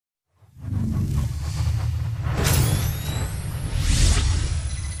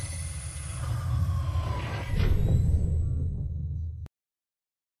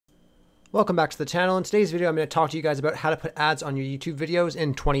Welcome back to the channel. In today's video, I'm going to talk to you guys about how to put ads on your YouTube videos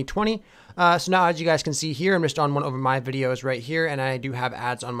in 2020. So now, as you guys can see here, I'm just on one of my videos right here, and I do have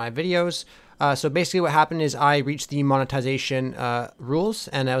ads on my videos. So basically what happened is I reached the monetization rules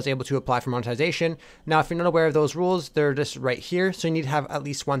and I was able to apply for monetization. Now, if you're not aware of those rules, they're just right here. So you need to have at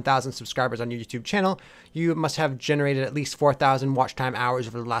least 1,000 subscribers on your YouTube channel. You must have generated at least 4,000 watch time hours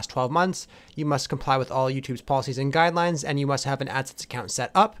over the last 12 months. You must comply with all YouTube's policies and guidelines, and you must have an AdSense account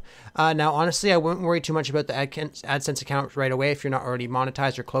set up. Now, honestly, I wouldn't worry too much about the AdSense account right away if you're not already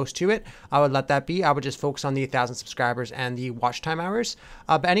monetized or close to it. I would let that be. I would just focus on the 1,000 subscribers and the watch time hours.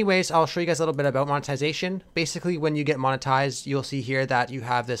 But anyways, I'll show you guys a little bit about monetization. Basically, when you get monetized, you'll see here that you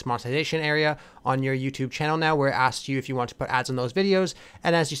have this monetization area on your YouTube channel now where it asks you if you want to put ads on those videos.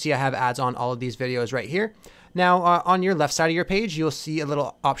 And as you see, I have ads on all of these videos right here. Now, on your left side of your page, you'll see a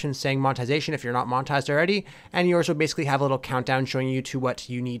little option saying monetization if you're not monetized already. And you also basically have a little countdown showing you to what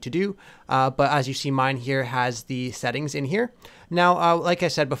you need to do. But as you see, mine here has the settings in here. Now, like I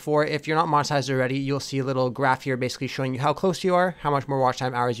said before, if you're not monetized already, you'll see a little graph here basically showing you how close you are, how much more watch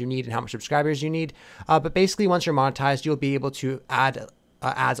time hours you need, and how much subscribers you need. But basically, once you're monetized, you'll be able to add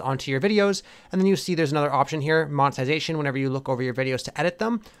ads onto your videos. And then you see there's another option here, monetization, whenever you look over your videos to edit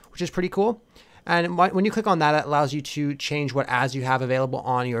them, which is pretty cool. And when you click on that, it allows you to change what ads you have available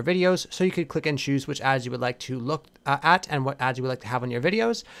on your videos. So you could click and choose which ads you would like to look at and what ads you would like to have on your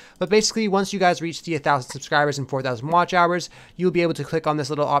videos. But basically, once you guys reach the 1,000 subscribers and 4,000 watch hours, you'll be able to click on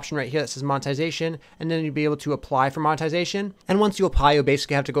this little option right here that says monetization, and then you'll be able to apply for monetization. And once you apply, you'll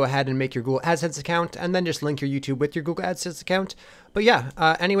basically have to go ahead and make your Google AdSense account and then just link your YouTube with your Google AdSense account. But yeah,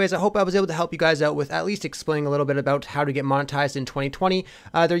 anyways, I hope I was able to help you guys out with at least explaining a little bit about how to get monetized in 2020.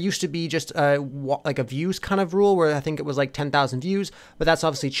 There used to be just like a views kind of rule where I think it was like 10,000 views, but that's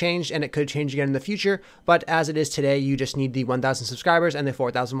obviously changed and it could change again in the future. But as it is today, you just need the 1,000 subscribers and the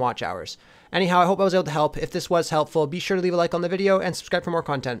 4,000 watch hours. Anyhow, I hope I was able to help. If this was helpful, be sure to leave a like on the video and subscribe for more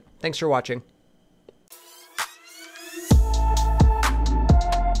content. Thanks for watching.